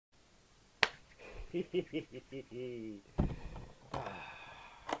Hi.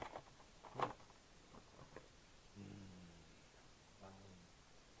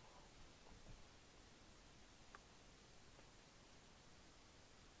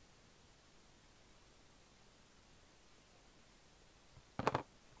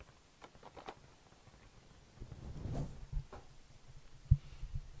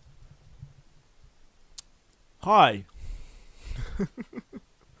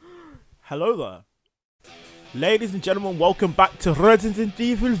 Hello there. Ladies and gentlemen, welcome back to Resident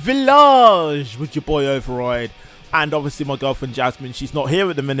Evil Village with your boy Override. And obviously my girlfriend Jasmine, she's not here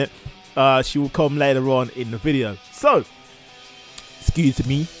at the minute. She will come later on in the video. So, excuse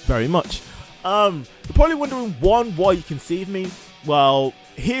me very much. You're probably wondering, why you can see me. Well,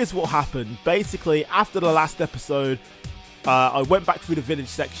 here's what happened. Basically, after the last episode, I went back through the village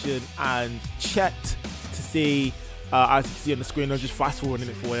section and checked to see, as you can see on the screen, I'm just fast forwarding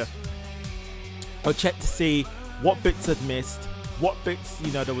it for you. I checked to see what bits I'd missed, what bits,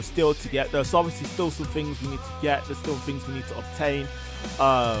 there was still to get. There's obviously still some things we need to get, there's still things we need to obtain.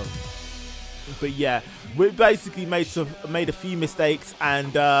 But yeah, we basically made a few mistakes,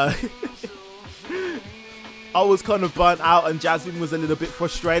 and I was kind of burnt out, and Jasmine was a little bit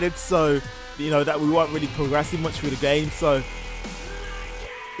frustrated, so that we weren't really progressing much through the game. So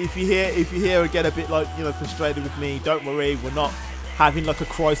if you hear get a bit like frustrated with me, don't worry, we're not having like a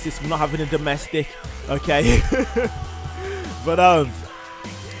crisis, we're not having a domestic, okay? But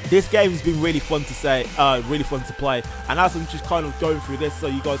this game has been really fun to really fun to play, and as I'm just kind of going through this, so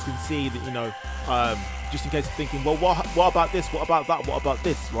you guys can see that just in case you're thinking, well, what about this, what about that, what about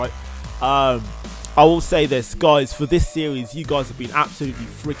this, right? I will say this, guys, for this series, you guys have been absolutely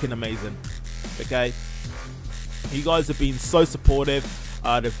freaking amazing, okay? You guys have been so supportive.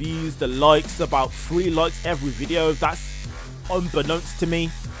 The views, the likes, about 3 likes every video, that's unbeknownst to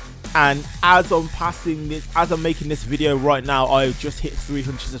me. And as I'm making this video right now, I've just hit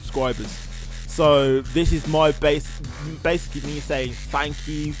 300 subscribers. So this is my basically me saying thank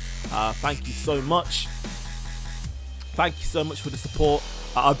you so much. Thank you so much for the support.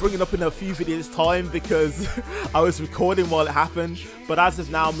 I'll bring it up in a few videos time because I was recording while it happened. But as of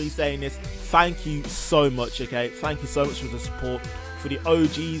now, me saying this, thank you so much, okay? Thank you so much for the support. For the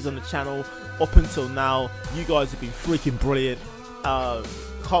OGs on the channel up until now, you guys have been freaking brilliant.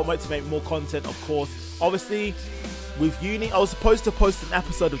 Can't wait to make more content, of course. Obviously, with uni, I was supposed to post an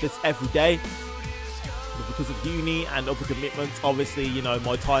episode of this every day, but because of uni and other commitments, obviously,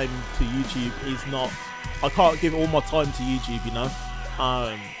 my time to YouTube is not, I can't give all my time to YouTube,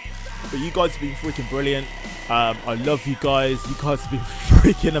 but you guys have been freaking brilliant. I love you guys have been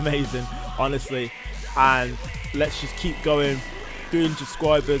freaking amazing, honestly, and let's just keep going. 300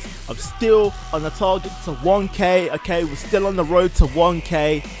 subscribers. I'm still on the target to 1k, okay? We're still on the road to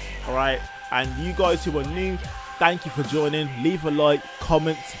 1k, alright? And you guys who are new, thank you for joining. Leave a like,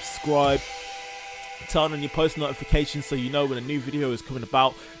 comment, subscribe, turn on your post notifications so you know when a new video is coming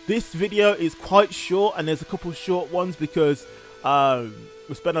about. This video is quite short, and there's a couple short ones because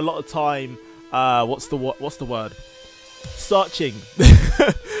we spent a lot of time what's the word, searching.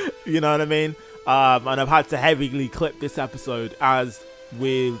 You know what I mean? And I've had to heavily clip this episode, as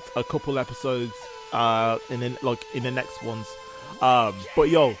with a couple episodes in the next ones. But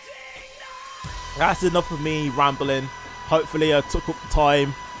yo, that's enough of me rambling. Hopefully I took up the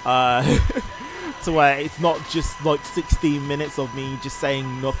time to where it's not just like 16 minutes of me just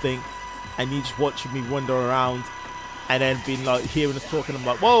saying nothing and you just watching me wander around and then being like hearing us talking. I'm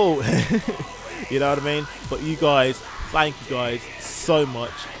like, whoa. You know what I mean? But you guys, thank you guys so much.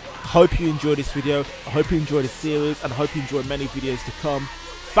 Hope you enjoyed this video. I hope you enjoyed the series, and I hope you enjoy many videos to come.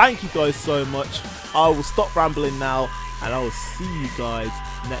 Thank you guys so much. I will stop rambling now, and I will see you guys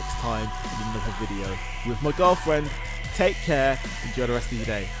next time in another video with my girlfriend. Take care. Enjoy the rest of your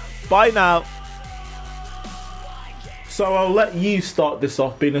day. Bye now. So I'll let you start this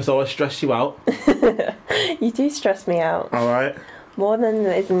off, being as though I stress you out. You do stress me out. All right. More than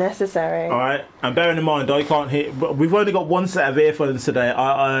is necessary. Alright, and bearing in mind I can't hear, we've only got one set of earphones today.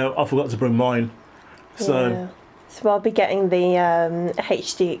 I forgot to bring mine. So yeah. So I'll be getting the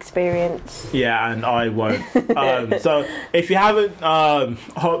HD experience. Yeah, and I won't. So if you haven't,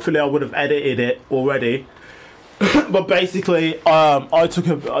 hopefully I would have edited it already. But basically, I took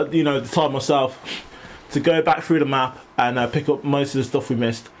the time myself to go back through the map and pick up most of the stuff we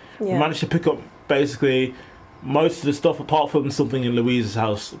missed. Yeah. We managed to pick up basically most of the stuff apart from something in Louise's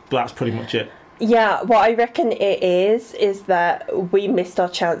house, but that's pretty much it. Yeah, what I reckon it is that we missed our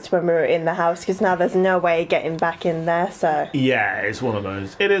chance when we were in the house, because now there's no way getting back in there, so... Yeah, it's one of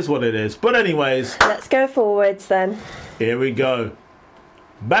those. It is what it is. But anyways... Let's go forwards then. Here we go.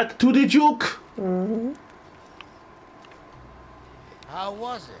 Back to the Duke. How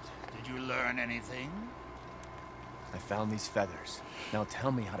was it? Did you learn anything? I found these feathers. Now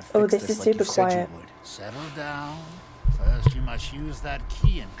tell me how to fix Oh, this is like you super said quiet. you would. Settle down. First, you must use that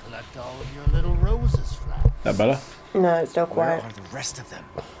key and collect all of your little roses flags. That better? No, it's still Where quiet. are the rest of them?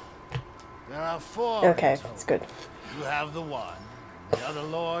 There are 4. Okay, in total. it's good. You have the one. The other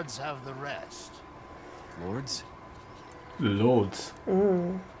lords have the rest. Lords? Lords.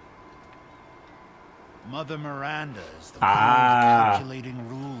 Mother Miranda is the cold, Ah. calculating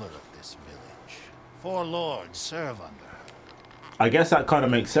ruler of this village. 4 lords serve under her. I guess that kind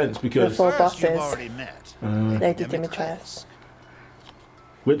of makes sense because Four First, you've bosses. already met Lady Dimitrescu. Dimitrescu.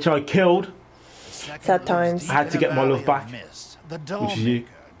 which I killed. The second Sad lives times. deep I had in to a get my love valley of back, mist, the which is you.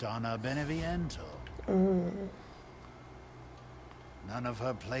 dollmaker, Donna Beneviento. None of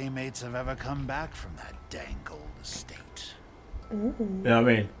her playmates have ever come back from that dang old estate. You know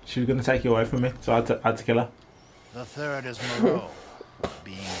what I mean? She was gonna take you away from me, so I had to kill her. The third is Moreau,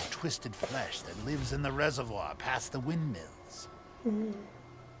 being of twisted flesh that lives in the reservoir past the windmills.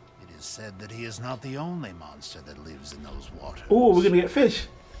 It is said that he is not the only monster that lives in those waters. Oh, we're gonna get fish.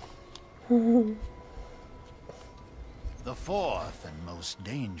 The fourth and most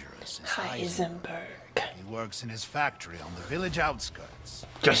dangerous is Heisenberg. Heisenberg. He works in his factory on the village outskirts.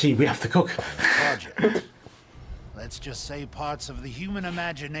 Jesse, we have to cook. Project. Let's just say parts of the human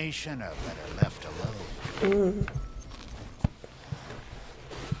imagination are better left alone.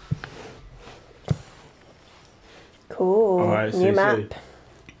 Cool. Alright, New so map.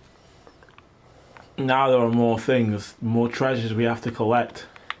 Now there are more things, more treasures we have to collect.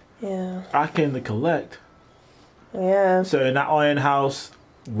 Yeah. I came to collect. Yeah. So in that iron house,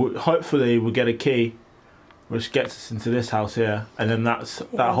 hopefully we'll get a key, which gets us into this house here, and then that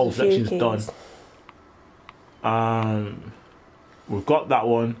Yeah, whole there's a few section's done. keys. We've got that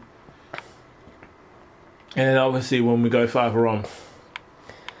one, and then obviously when we go further on,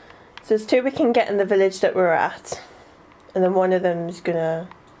 So there's 2 we can get in the village that we're at, and then one of them's gonna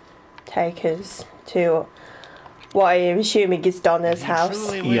take us to what I am assuming is Donna's If you house.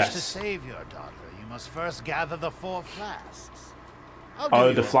 truly wish Yes. to save your daughter, you must first gather the 4 flasks. I'll Oh,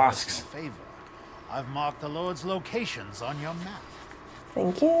 do the you a flasks. personal favor. I've marked the Lord's locations on your map.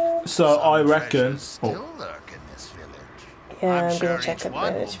 Thank you. so Some I reckon. treasures still lurk in this village. Yeah, I'm sure gonna check each out the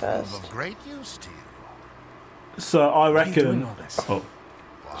one village will prove first. of great use to you. So I Why are you doing reckon. all this? Oh,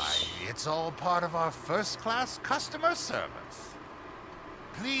 Why, it's all part of our first-class customer service.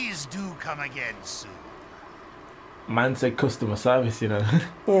 Please do come again soon. man said customer service, you know.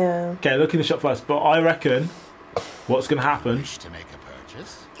 Yeah. Okay, look in the shop first. But I reckon what's gonna happen Wish to make a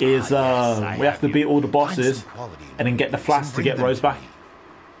purchase? is Yes, I we have to you. beat all the Find bosses some quality and then get the ingredients flask and to bring get them Rose back. me.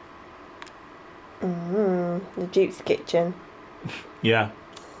 The Duke's kitchen. Yeah.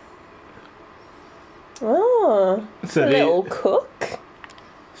 Oh, So a the- little cook.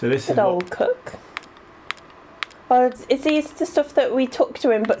 So this is Good what, old cook. Oh, is these the stuff that we took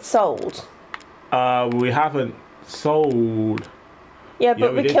to him but sold? we haven't sold. Yeah,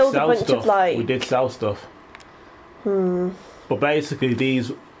 but we did killed a sell bunch stuff. of like. We did sell stuff. But basically,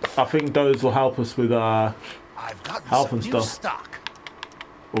 these, I think those will help us with I've got Health some and new stuff. stock.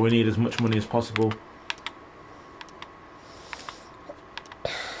 we need as much money as possible.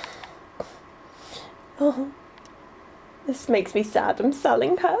 Oh, this makes me sad. I'm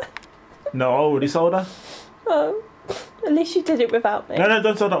selling her. No, I already sold her. Oh, at least you did it without me. No,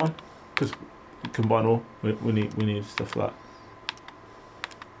 don't sell that one. Because we combine all. We need stuff like that.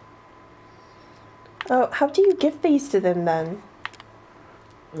 Oh, how do you give these to them then?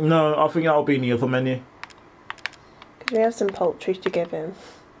 No, I think that'll be in the other menu. Because we have some poultry to give him.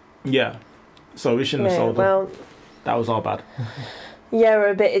 Yeah. So we shouldn't have No, sold them. well, That was our bad. yeah,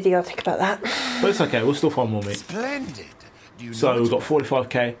 we're a bit idiotic about that. But it's okay. We'll still find more meat. Splendid. Do you So know we've got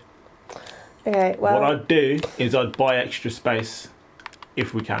 45k. Okay, well, What I'd do is I'd buy extra space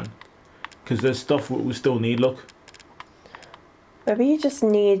if we can. Because there's stuff we still need, look. maybe you just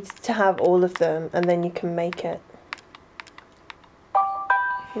need to have all of them and then you can make it.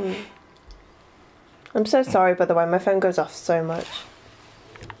 I'm so sorry, by the way, my phone goes off so much.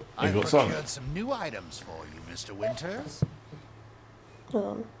 I've got some. procured some new items for you, Mr. Winters.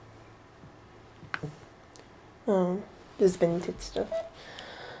 There's vintage stuff.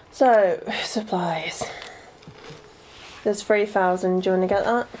 So, supplies. There's 3,000, do you want to get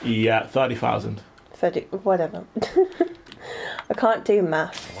that? Yeah, 30,000. 30, whatever. I can't do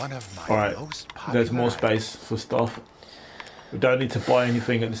math. One of my Alright, most popular there's more space for stuff. We don't need to buy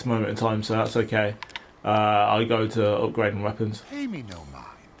anything at this moment in time, so that's okay. I'll go to upgrading weapons. Pay me no mind.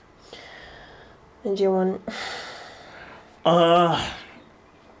 And do you want...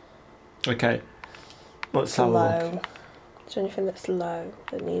 Okay. Let's have a look. Low. Is there anything that's low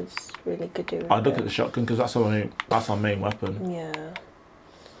that needs really good doing? I'd look at the shotgun because that's our main weapon. Yeah.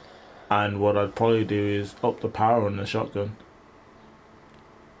 And what I'd probably do is up the power on the shotgun.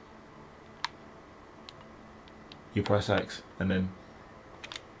 You press X and then.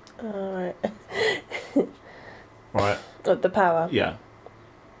 Alright. Right. Up the power. Yeah.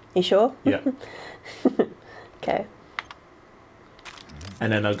 You sure? Yeah. Okay.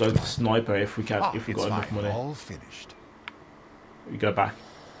 And then I'll go to sniper if we can, if we got enough money. All finished. We go back.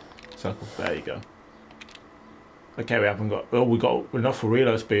 Circle. There you go. Okay, we haven't got. Well, we got enough for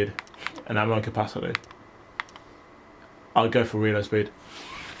reload speed and ammo capacity. I'll go for reload speed.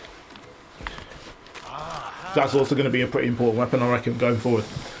 That's also going to be a pretty important weapon, I reckon, going forward.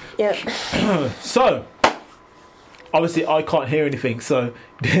 Yep. So, obviously, I can't hear anything, so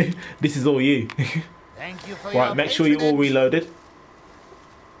this is all you. Thank you for Right, make sure you're all reloaded.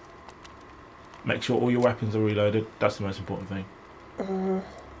 Make sure all your weapons are reloaded. That's the most important thing.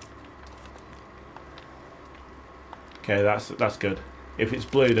 Okay, that's good. If it's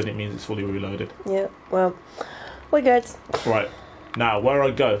blue, then it means it's fully reloaded. Yeah, well, we're good. Right, now where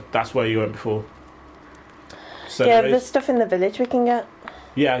I go, that's where you went before. So Yeah, there there's is, stuff in the village we can get.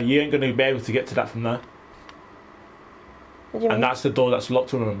 yeah, you ain't going to be able to get to that from there. What do you mean? And that's the door that's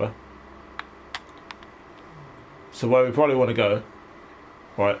locked, remember. So where we probably want to go,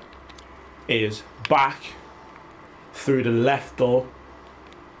 right, is back through the left door.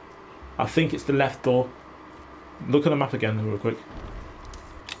 I think it's the left door. Look at the map again real quick.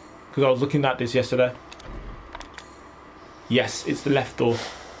 Because I was looking at this yesterday. Yes, it's the left door.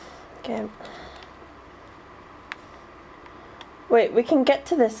 Okay. Wait, we can get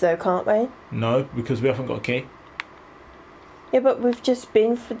to this though, can't we? No, because we haven't got a key. Yeah, but we've just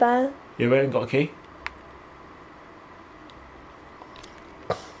been for there. Yeah, we haven't got a key.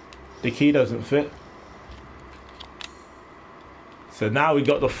 The key doesn't fit. So now we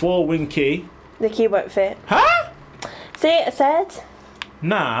got the 4-wing key. The key won't fit. Huh? See, I said.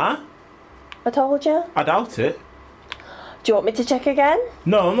 Nah, I told you. I doubt it. Do you want me to check again?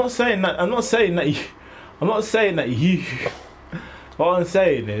 No, I'm not saying that. I'm not saying that you. I'm not saying that you. What I'm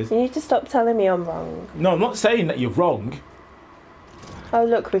saying is. You need to stop telling me I'm wrong. No, I'm not saying that you're wrong. Oh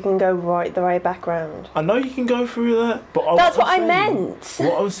look, we can go right the way back round. I know you can go through that, but That's what I I'm meant. saying-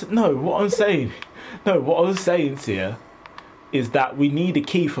 What I was no, what I'm saying, no, what I was saying to you is that we need a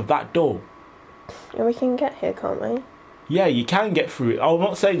key for that door. And we can get here, can't we? Yeah, you can get through it. I'm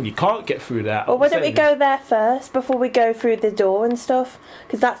not saying you can't get through that. Well, I'm why don't we saying- go there first before we go through the door and stuff?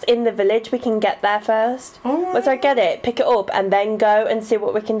 Because that's in the village. We can get there first. Alright. Once I get it, pick it up, and then go and see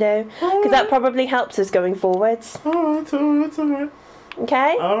what we can do. Because that probably helps us going forwards. Alright, alright, alright.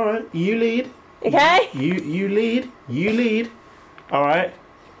 Okay? Alright, you lead. Okay? You lead. You lead. Alright.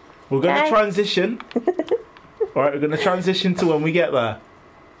 We're gonna Okay. transition. Alright, we're gonna transition to when we get there.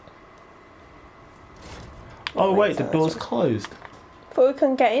 Oh wait, the door's closed. Thought we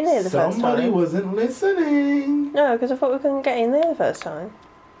couldn't get in here the first Somebody time. wasn't listening. No, because I thought we couldn't get in there the first time.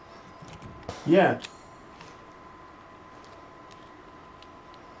 Yeah.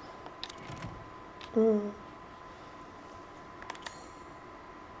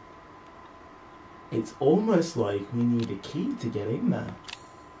 It's almost like we need a key to get in there.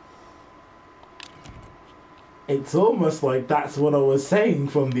 It's almost like that's what I was saying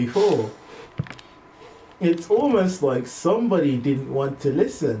from before. It's almost like somebody didn't want to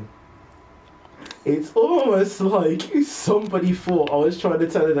listen. It's almost like somebody thought I was trying to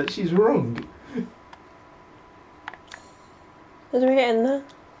tell her that she's wrong. How do we get in there?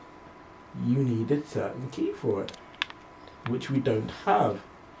 You need a certain key for it, which we don't have,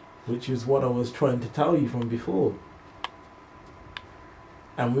 which is what I was trying to tell you from before.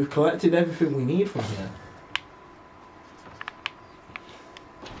 And we've collected everything we need from here.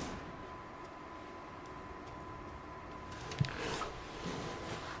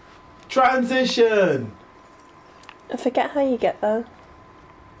 Transition! I forget how you get there.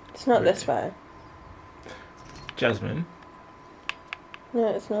 It's not this way. Jasmine, No,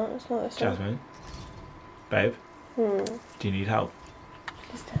 it's not. It's not this way. Jasmine, babe, do you need help?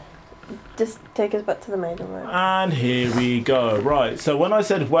 Just take us back to the maiden road. And here we go. Right, so when I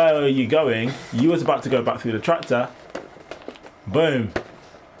said where are you going, you was about to go back through the tractor. Boom.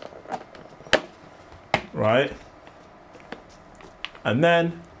 Right. And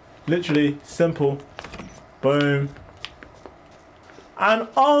then, literally, simple. Boom. And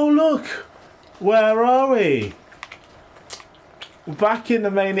oh look, where are we? We're back in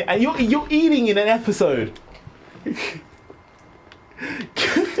the main, and you're eating in an episode.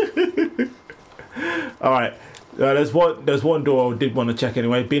 All right, There's one door I did want to check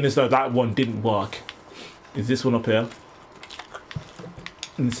anyway, being as though that one didn't work. Is this one up here?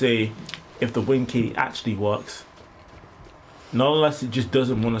 And see if the wing key actually works. Not unless it just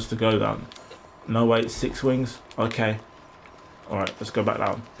doesn't want us to go down. No, wait, 6 wings? Okay. Alright, let's go back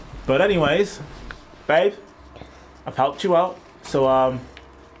down. But anyways, babe, I've helped you out. So,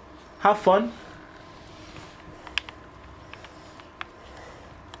 have fun.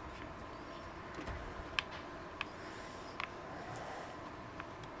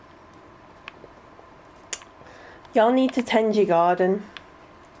 Y'all need to tend your garden.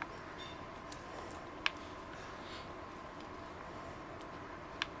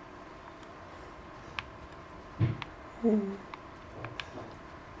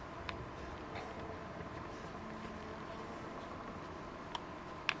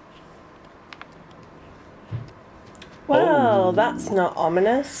 Well, that's not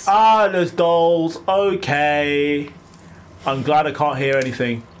ominous. Ah, there's dolls. Okay. I'm glad I can't hear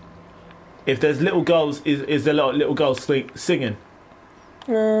anything. If there's little girls, is there little girls singing?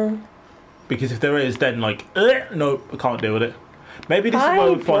 No. Because if there is, then like, no, I can't deal with it. Maybe this is Hi,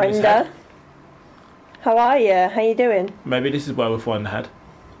 where we find his Brenda. head. How are you? How you doing? Maybe this is where we find the head.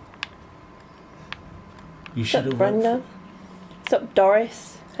 You should What's up, have Brenda? What's up,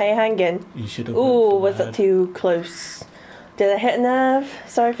 Doris? How you hanging? You should have. Ooh, was that too close? Did I hit a nerve?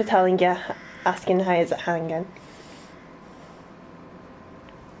 Sorry for telling you, asking how is it hanging.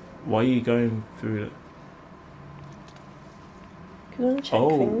 Why are you going through it? Because I want to check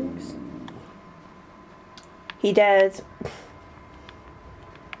Oh. things. He dead.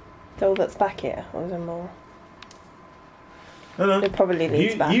 So that's back here. Or is there more? No. It probably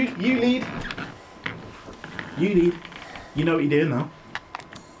leads back. You lead. You lead. You know what you're doing now.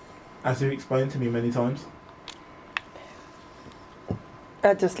 As you've explained to me many times.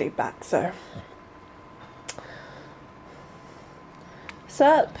 I just lead back, so. What's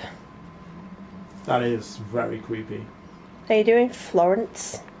up? That is very creepy. How you doing,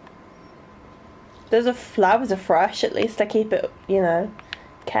 Florence? Those are flowers are fresh, at least I keep it, you know,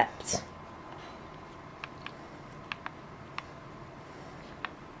 kept.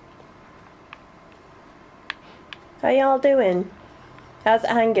 How y'all doing? How's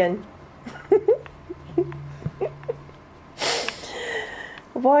it hanging?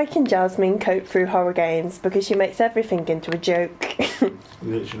 Why can Jasmine cope through horror games? Because she makes everything into a joke.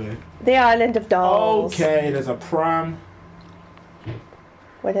 Literally. The Island of Dolls. Okay, there's a pram.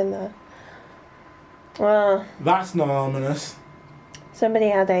 What in there? Well, That's not ominous. somebody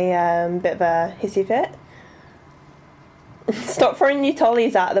had a bit of a hissy fit. Stop throwing your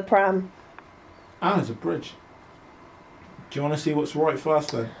tollies out of the pram. Ah, there's a bridge. Do you want to see what's right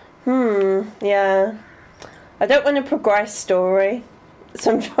first then? Yeah. I don't want to progress story,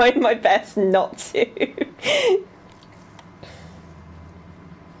 so I'm trying my best not to.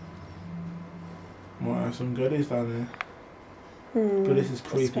 Might have some goodies down there. But this is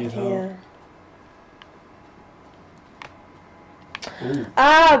creepy as hell. Yeah. Ooh.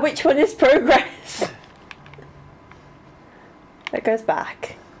 Ah, which one is progress? That goes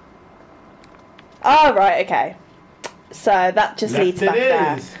back. Oh, right, okay. So that just leads back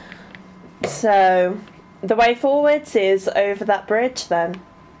there. So the way forwards is over that bridge then.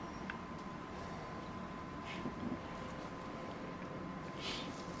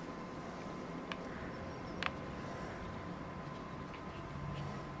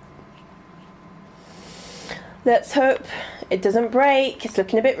 Let's hope it doesn't break. It's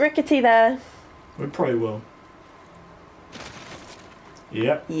looking a bit rickety there. We probably will.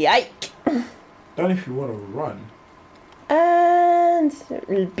 Yep. Yike. Don't know if you want to run. And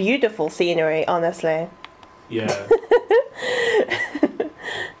beautiful scenery, honestly. Yeah.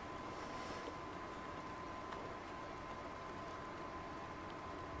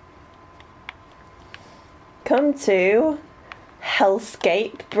 Come to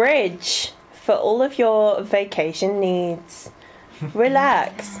Hellscape Bridge for all of your vacation needs.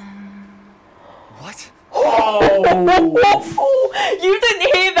 Relax. What? Oh! You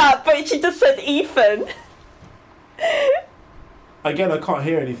didn't hear that, but she just said Ethan. Again, I can't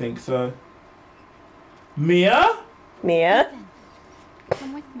hear anything, so... Mia? Mia? Ethan,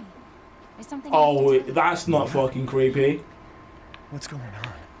 come with me. There's something. Oh, that's not fucking creepy. What's going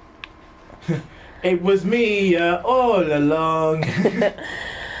on? It was me all along.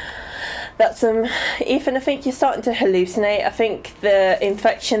 That's Ethan, I think you're starting to hallucinate. I think the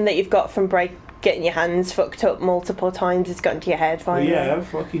infection that you've got from getting your hands fucked up multiple times has got into your head Well, finally. yeah,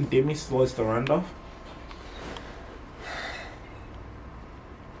 fucking Dimmy sliced the hand off.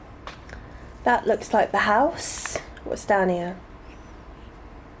 That looks like the house. What's down here?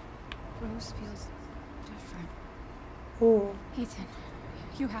 Rose feels different. Ooh. Ethan,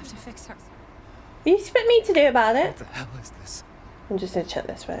 you have to fix her. What do you expect me to do about it? What the hell is this? I'm just gonna check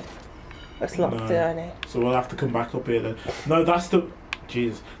this way. Looks locked, No. don't it? So we'll have to come back up here then. No, that's the...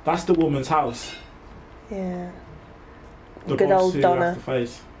 Jesus. That's the woman's house. Yeah. The Good boss old who we Donna. have to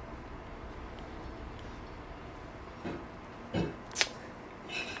face.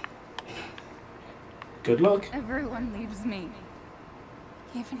 Good luck. Everyone leaves me.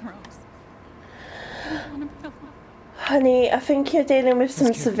 Even Rose. I don't want to be alone. Honey, I think you're dealing with some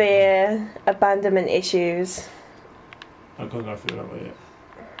Let's keep it severe abandonment issues. I can't go through that way yet.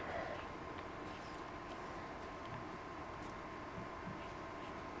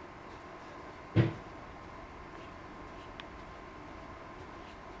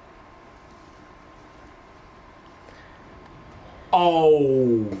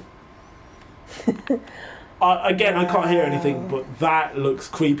 Oh. Again, I can't hear anything, but that looks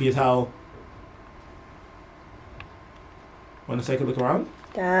creepy as hell. Want to take a look around?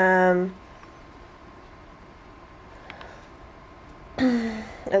 Damn.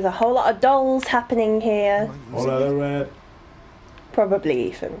 There's a whole lot of dolls happening here. All of the red. Probably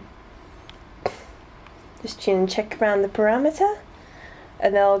Ethan. Just tune and check around the perimeter.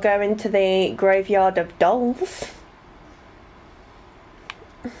 And they'll go into the graveyard of dolls.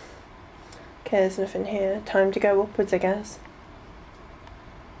 Okay, there's nothing here. Time to go upwards, I guess.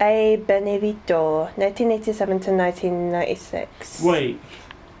 A Benevito, 1987 to 1996. Wait.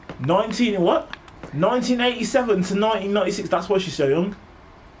 19 what? 1987 to 1996. That's why she's so young.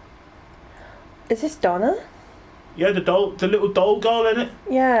 Is this Donna? Yeah, the little doll girl in it.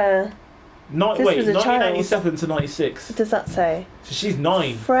 Yeah. This Wait, was a child. 1987 to 96. What does that say? So she's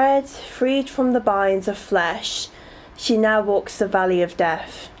 9. Fred, freed from the binds of flesh, she now walks the valley of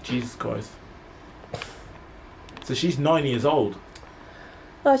death. Jesus Christ. So she's 9 years old.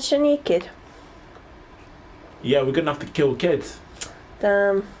 Oh, it's only a kid. Yeah, we're gonna have to kill kids.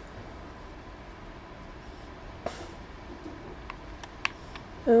 Damn.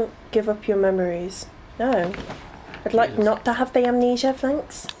 Don't give up your memories. No. I'd like Jesus. not to have the amnesia,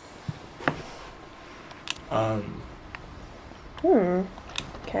 thanks.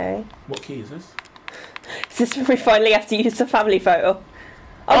 Okay. What key is this? Is this when we finally have to use the family photo?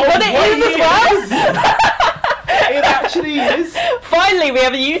 Oh, what it wait, is as well! It actually is. Finally, we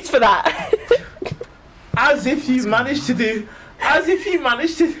have a use for that. As if you managed to do. As if you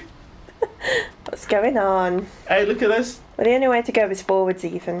managed to. What's going on? Hey, look at this. Well, the only way to go is forwards,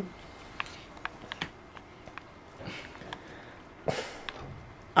 Ethan.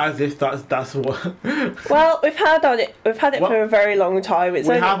 As if that's what. Well, we've had it What? for a very long time. It's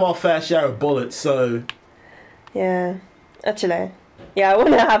We only, have our fair share of bullets, so. yeah, actually, yeah, I want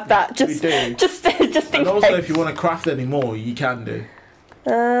to have that just We do. just in And also, case. if you want to craft any more, you can do.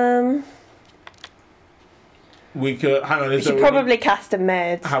 We could. Hang on. We Is should there probably cast a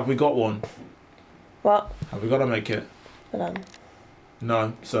med. Have we got one? What? Have we got to make it? Hold on.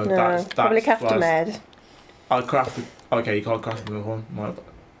 No. So No, that's probably cast a that's- med. I'll craft it. Okay, you can't craft another one.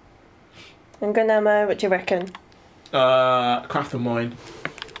 I'm gonna what do you reckon? Craft a mine.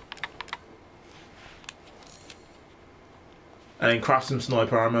 And then craft some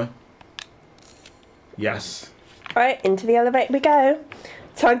sniper armor. Yes. Right, into the elevator we go.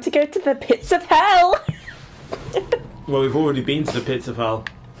 Time to go to the pits of hell. Well, we've already been to the pits of hell.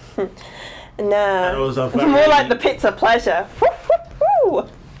 And it No, was a it's very- more like the pits of pleasure. Woo, woo, woo.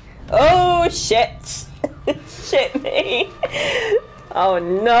 Oh shit! Shit me! Oh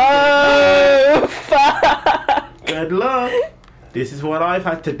no! Fuck! Good luck. This is what I've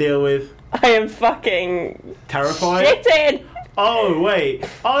had to deal with. I am fucking Terrifying. shitting. Oh wait,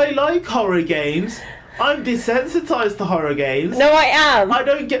 I like horror games. I'm desensitized to horror games. No, I am. I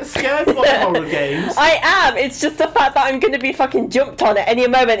don't get scared by horror games. I am. It's just the fact that I'm going to be fucking jumped on at any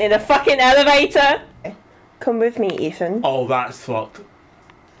moment in a fucking elevator. Come with me, Ethan. Oh, that's fucked.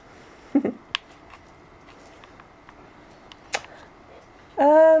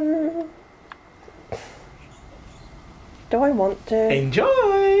 Do I want to?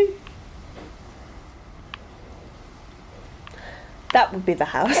 Enjoy. That would be the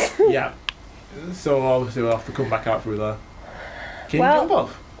house. Yeah. So obviously we'll have to come back out through there. Can you Well- jump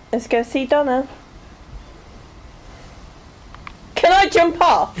off? Let's go see Donna. Can I jump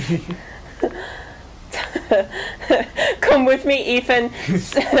off? Come with me, Ethan.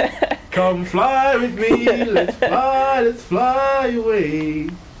 Come fly with me, let's fly away.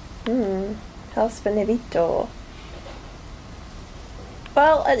 House Benevito.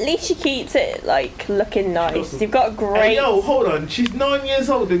 Well, at least she keeps it like looking nice. You've got a great. Hey, yo, hold on. She's 9 years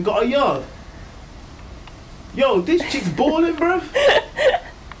old and got a yard. Yo, this chick's balling, bruv.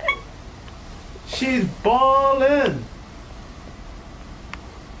 She's balling.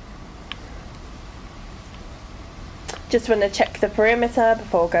 Just want to check the perimeter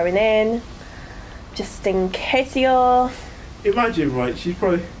before going in. Just in case you're... Imagine, right, she's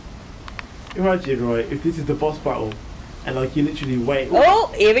probably... Imagine, right, if this is the boss battle and, like, you literally wait... Oh,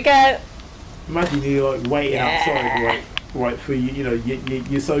 here we go. Imagine you're, like, waiting outside, right, for, you know,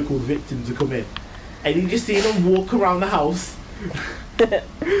 your so-called victim to come in. And you just see them walk around the house.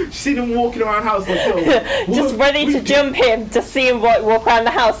 You see them walking around the house like, yo... Just ready to jump in to see him walk around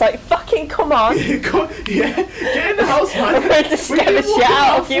the house like, fucking come on. Yeah, get in the house, man. I'm going to scare the shit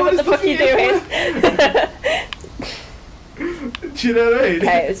out of you. What the fuck are you doing? Do you know what I mean?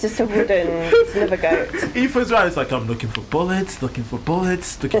 Okay, it's just a wooden... It's another goat. Ethan's right, it's like, I'm looking for bullets, looking for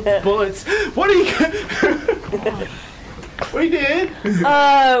bullets. What are you... What are you doing?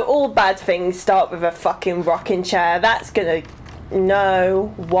 Oh, all bad things start with a fucking rocking chair. That's gonna...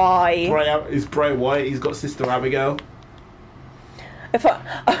 No. Why? Is Bray White, he's got Sister Abigail. If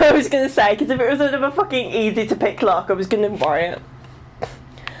I was gonna say, because if it was another fucking easy to pick lock, I was gonna worry it.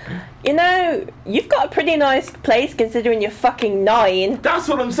 You know, you've got a pretty nice place considering you're fucking 9. That's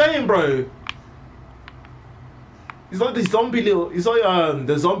what I'm saying, bro. He's like the zombie little... He's like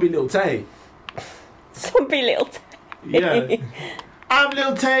the zombie little Tay. Zombie little Tay. Yeah. I'm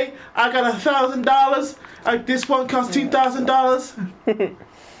little Tay. I got $1,000. Like this one costs $2,000.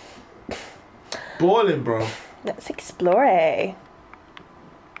 Boiling, bro. Let's explore it.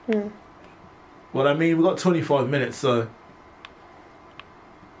 Well, I mean, we've got 25 minutes, so...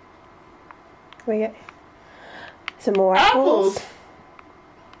 We get some more apples.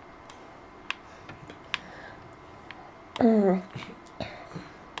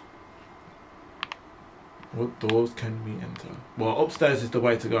 What doors can we enter? Well, upstairs is the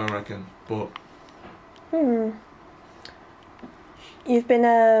way to go, I reckon. But you've been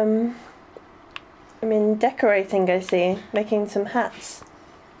I mean, decorating, I see, making some hats.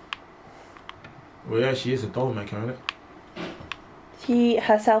 well, yeah, she is a doll maker, isn't it? She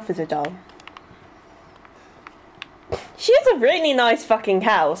herself is a doll. She has a really nice fucking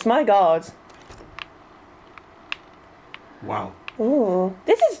house, my god. Wow. Ooh,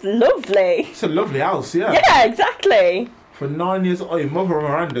 this is lovely. It's a lovely house, yeah. Yeah, exactly. For 9 years old, your mother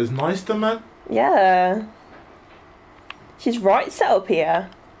Miranda's nice to man. Yeah. She's right set up here.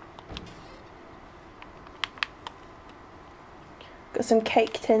 Got some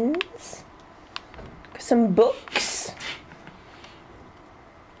cake tins. Got some books.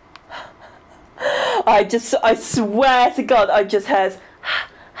 I swear to God, I just heard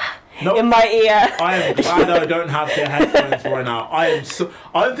Nope. in my ear. I am glad I don't have the headphones right now. I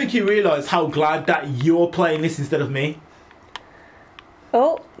don't think you realise how glad that you're playing this instead of me.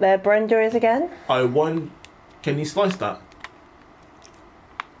 Oh, there Brenda is again. Can you slice that?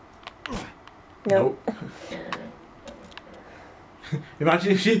 Nope.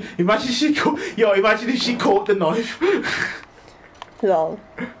 Imagine if she caught the knife. Lol.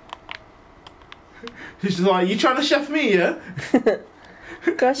 She's just like, you trying to chef me, yeah?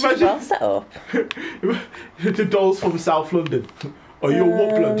 Gosh, she's well set up. The doll's from South London. Oh, you're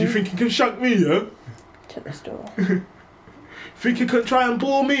what blood? Do you think you can shank me, yeah? To the store. Think you can try and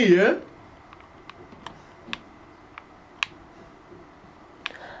bore me, yeah?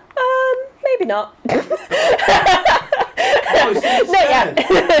 Maybe not. Oh, Not yet.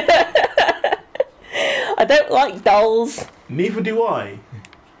 I don't like dolls. Neither do I.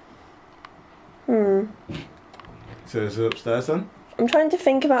 So is it upstairs then? I'm trying to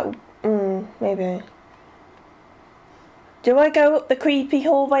think about... maybe. Do I go up the creepy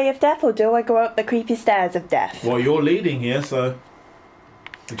hallway of death or do I go up the creepy stairs of death? Well, you're leading here, so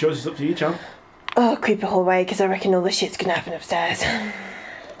the choice is up to you, champ. Oh, creepy hallway, because I reckon all the shit's gonna happen upstairs.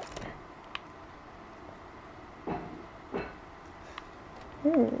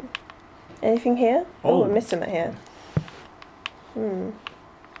 Anything here? Oh, I missed some here.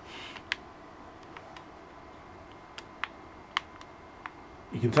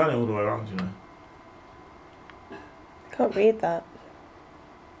 You can turn it all the way around, you know. Can't read that.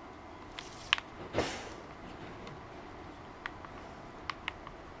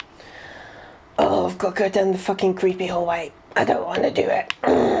 Oh, I've got to go down the fucking creepy hallway. I don't want to do it.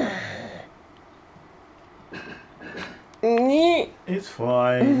 It's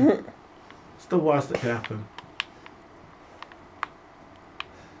fine. It's the worst that can happen.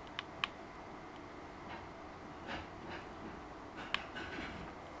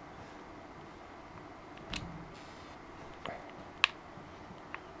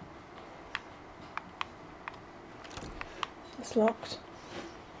 It's locked.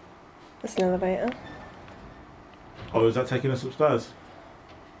 It's an elevator. Oh, is that taking us upstairs?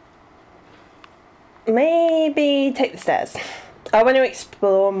 Maybe take the stairs. I want to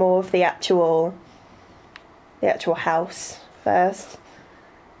explore more of the actual the actual house first.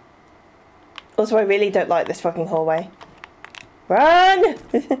 Also, I really don't like this fucking hallway. Run!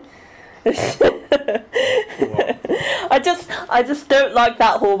 I just don't like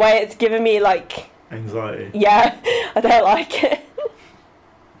that hallway. It's giving me like anxiety. Yeah, I don't like it.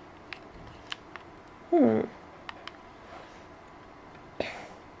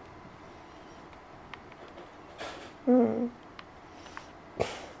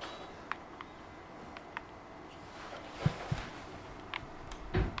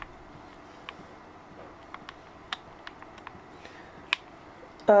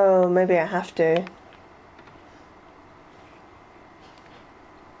 Oh, maybe I have to.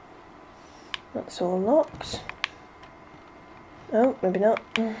 That's all locked. Oh, maybe not.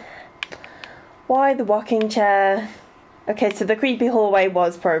 Why the rocking chair? Okay, so the creepy hallway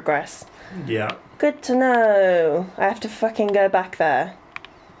was progress. Yeah. Good to know. I have to fucking go back there.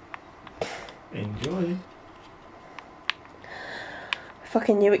 Enjoy. I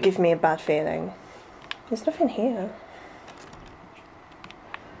fucking knew it gave me a bad feeling. There's nothing here.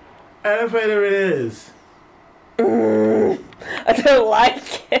 Elevator it is. I don't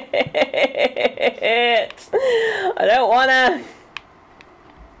like it. I don't wanna.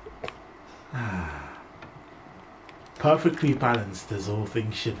 Perfectly balanced as all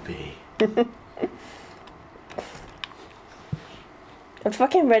things should be. I'm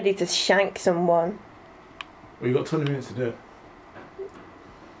fucking ready to shank someone. Well, you got 20 minutes to do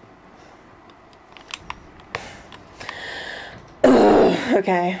it.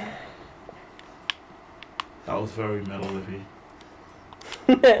 Okay. That was very metal of you.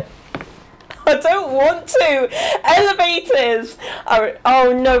 I don't want to. Elevators are.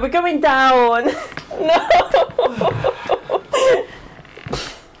 Oh no, we're going down. No.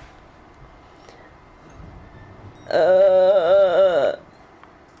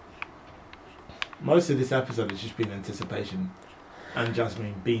 Most of this episode has just been anticipation and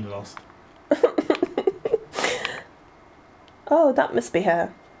Jasmine being lost. Oh, that must be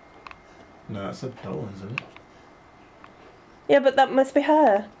her. No, that's a doll, isn't it? Yeah, but that must be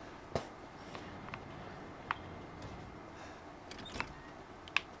her.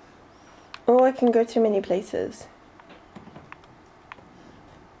 Oh, I can go to many places.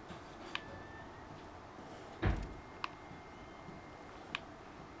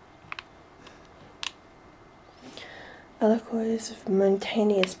 Aliquots of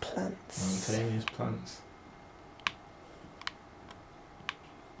mountainous plants. Mountainous plants.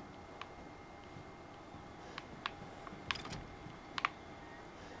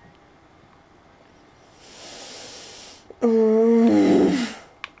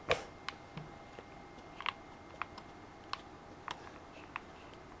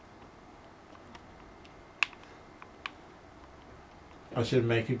 I should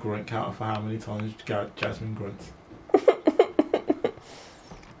make a grunt counter for how many times Jasmine grunts.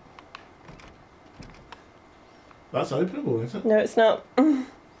 That's openable, isn't it? No, it's not. Yeah?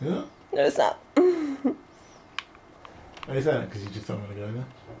 No, it's not. Are you saying that because you just don't want to go in there?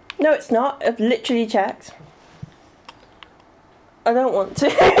 No, it's not. I've literally checked. I don't want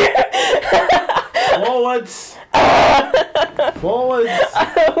to. Forwards! Forwards!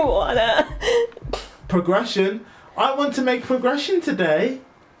 I don't wanna. Progression. I want to make progression today.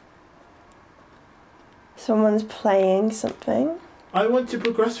 Someone's playing something. I want to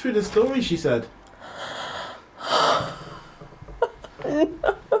progress through the story, she said.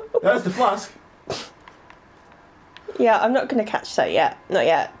 There's the flask. Yeah, I'm not going to catch that yet. Not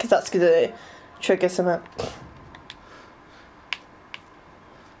yet, because that's going to trigger something.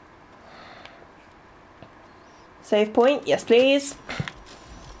 Save point? Yes, please.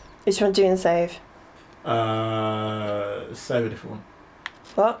 Which one doing save? Save a different one.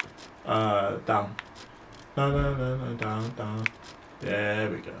 What? Down. No, down. There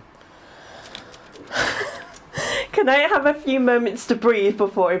we go. Can I have a few moments to breathe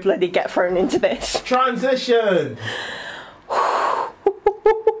before I bloody get thrown into this? Transition! I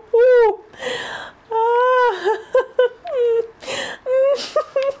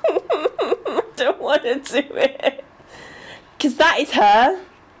don't want to do it. Because that is her.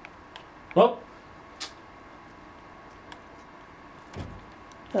 Well,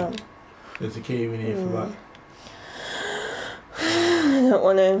 Oh. there's a key we need for that. I don't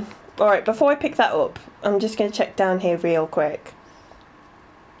want to. Alright, before I pick that up, I'm just going to check down here real quick.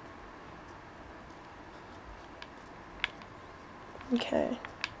 Okay.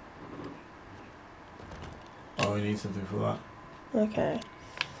 Oh, we need something for that. Okay.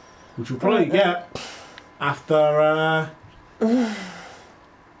 Which we'll probably get after, I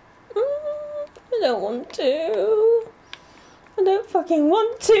don't want to. I don't fucking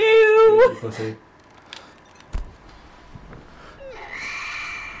want to. pussy.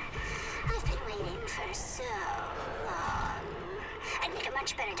 so long. I'd make a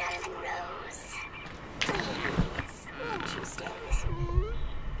much better daughter than Rose. Please, won't you stay with me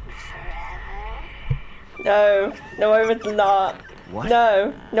forever? No, no, I would not. What?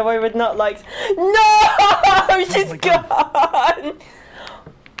 No, no, I would not like. No, she's my God. gone.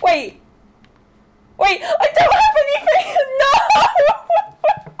 Wait, I don't have anything. No.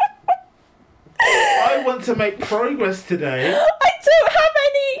 I want to make progress today. I don't have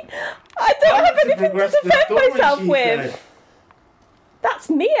any. I don't have want to anything to progress the defend story, myself she with. said. That's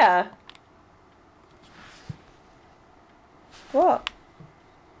Mia. What?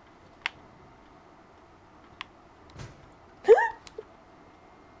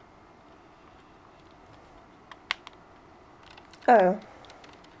 Oh.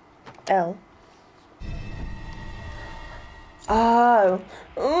 L. Oh.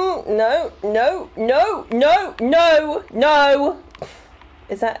 No, no, no, no, no, no.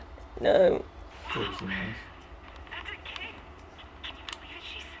 Is that... No. Talk to me. That's a kid. Can you believe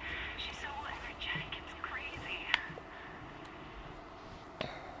it? She's so energetic. It's crazy.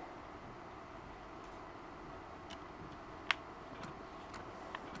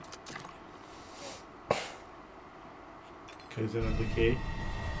 Goes another key.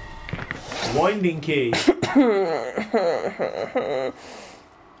 Winding key.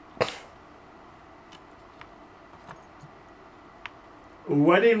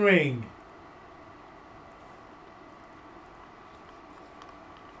 Wedding ring.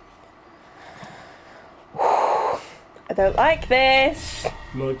 I don't like this.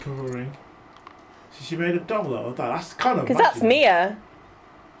 Blood covering. So she made a double out of that. That's kind of Because that's magic. Mia.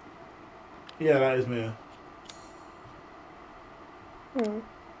 Yeah, that is Mia. Hmm.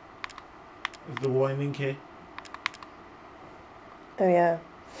 It's the winding key. Oh yeah.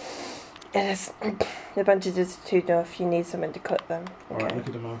 Yes. The bandages are too enough. You need something to cut them. Alright, Okay. look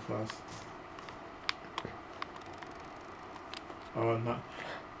at the mouth first. Oh, no.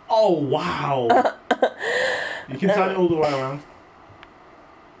 Oh, wow! You can turn it all the way around.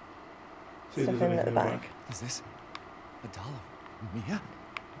 See if there's Something at the anything back. Is this a doll of Mia?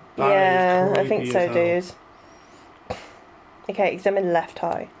 That Yeah, is I think creepy so, as hell. dude. Okay, examine left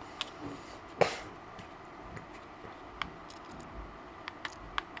eye.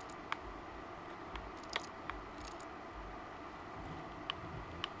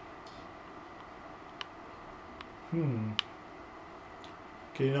 Can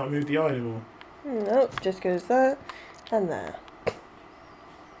you not move the eye anymore? Nope, just goes there and there.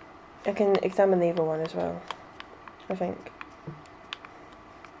 I can examine the other one as well, I think.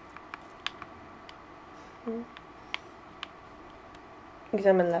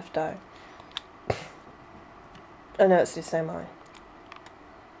 Examine left eye. Oh no, it's the same eye.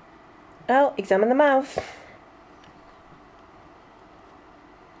 Oh, examine the mouth.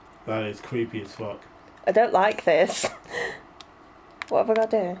 That is creepy as fuck. I don't like this. What have I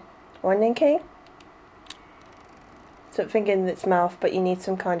got to do? Winding key? Something in its mouth, but you need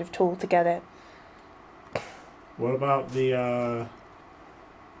some kind of tool to get it. What about the,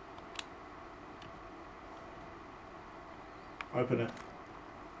 Open it.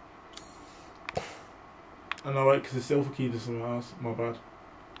 Oh no, wait, because the silver key does something else. My bad.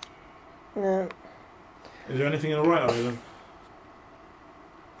 No. Is there anything in the right eye then?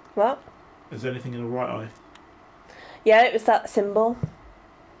 What? Is there anything in the right eye? Yeah, it was that symbol.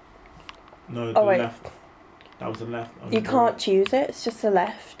 No, the Oh, wait. left. That was the left. I mean, You the can't right. choose it, it's just the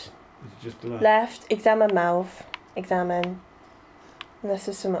left. It's just the left. Left, examine mouth, examine. Unless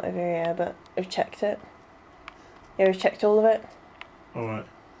there's something over here, but we've checked it. Yeah, we've checked all of it. Alright.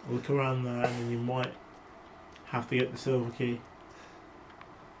 Look around there and then you might have to get the silver key.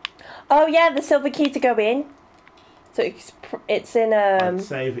 Oh yeah, the silver key to go in. So it's in I'd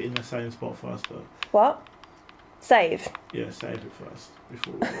save it in the same spot first though. what? Save. Yeah, save it first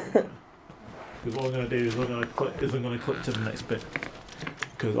before we go in there. Because what I'm going to do is I'm going to click to the next bit.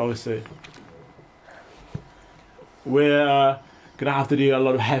 Because obviously we're going to have to do a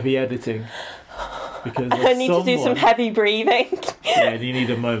lot of heavy editing. Because I need to do some heavy breathing. Yeah, you need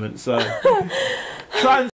a moment. So try and